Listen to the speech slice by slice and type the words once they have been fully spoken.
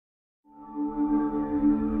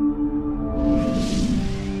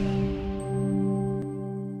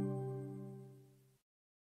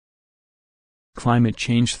climate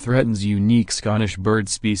change threatens unique Scottish bird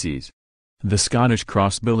species. The Scottish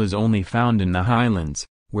crossbill is only found in the Highlands,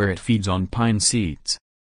 where it feeds on pine seeds.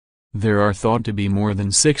 There are thought to be more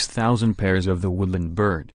than 6,000 pairs of the woodland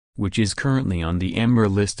bird, which is currently on the amber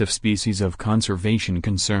list of species of conservation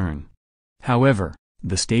concern. However,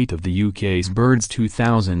 the State of the UK's Birds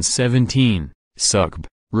 2017 (SUKB)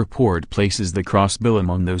 report places the crossbill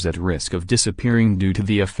among those at risk of disappearing due to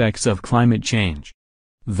the effects of climate change.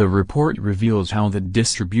 The report reveals how the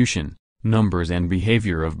distribution, numbers and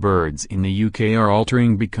behavior of birds in the UK are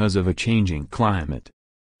altering because of a changing climate.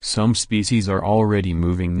 Some species are already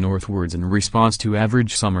moving northwards in response to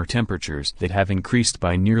average summer temperatures that have increased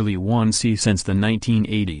by nearly 1°C since the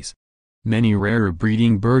 1980s. Many rarer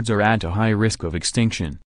breeding birds are at a high risk of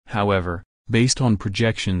extinction, however, based on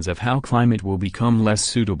projections of how climate will become less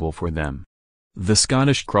suitable for them. The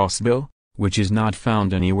Scottish crossbill, which is not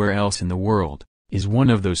found anywhere else in the world, is one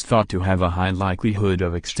of those thought to have a high likelihood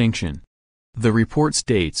of extinction. The report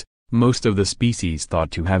states, most of the species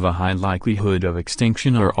thought to have a high likelihood of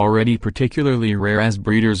extinction are already particularly rare as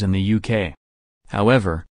breeders in the UK.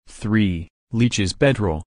 However, 3. Leach's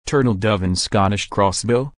petrel, turtle dove and Scottish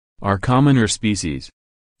crossbill, are commoner species.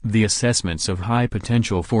 The assessments of high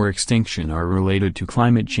potential for extinction are related to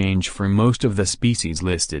climate change for most of the species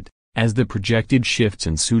listed, as the projected shifts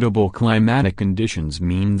in suitable climatic conditions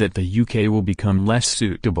mean that the UK will become less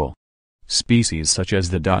suitable. Species such as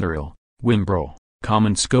the dotterel, whimbrel,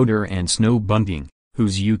 common scoter and snow bunting,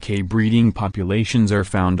 whose UK breeding populations are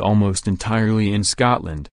found almost entirely in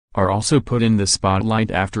Scotland, are also put in the spotlight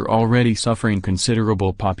after already suffering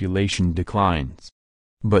considerable population declines.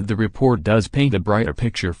 But the report does paint a brighter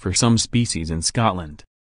picture for some species in Scotland.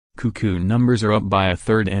 Cuckoo numbers are up by a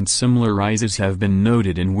third and similar rises have been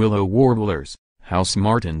noted in willow warblers, house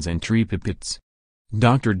martins and tree pipits.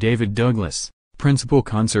 Dr. David Douglas, principal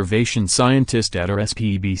conservation scientist at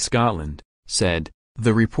SUKB Scotland, said,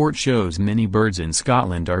 "The report shows many birds in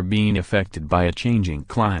Scotland are being affected by a changing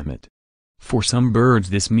climate. For some birds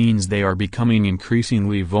this means they are becoming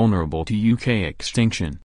increasingly vulnerable to UK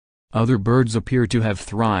extinction. Other birds appear to have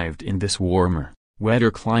thrived in this warmer,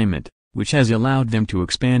 wetter climate, which has allowed them to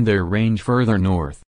expand their range further north,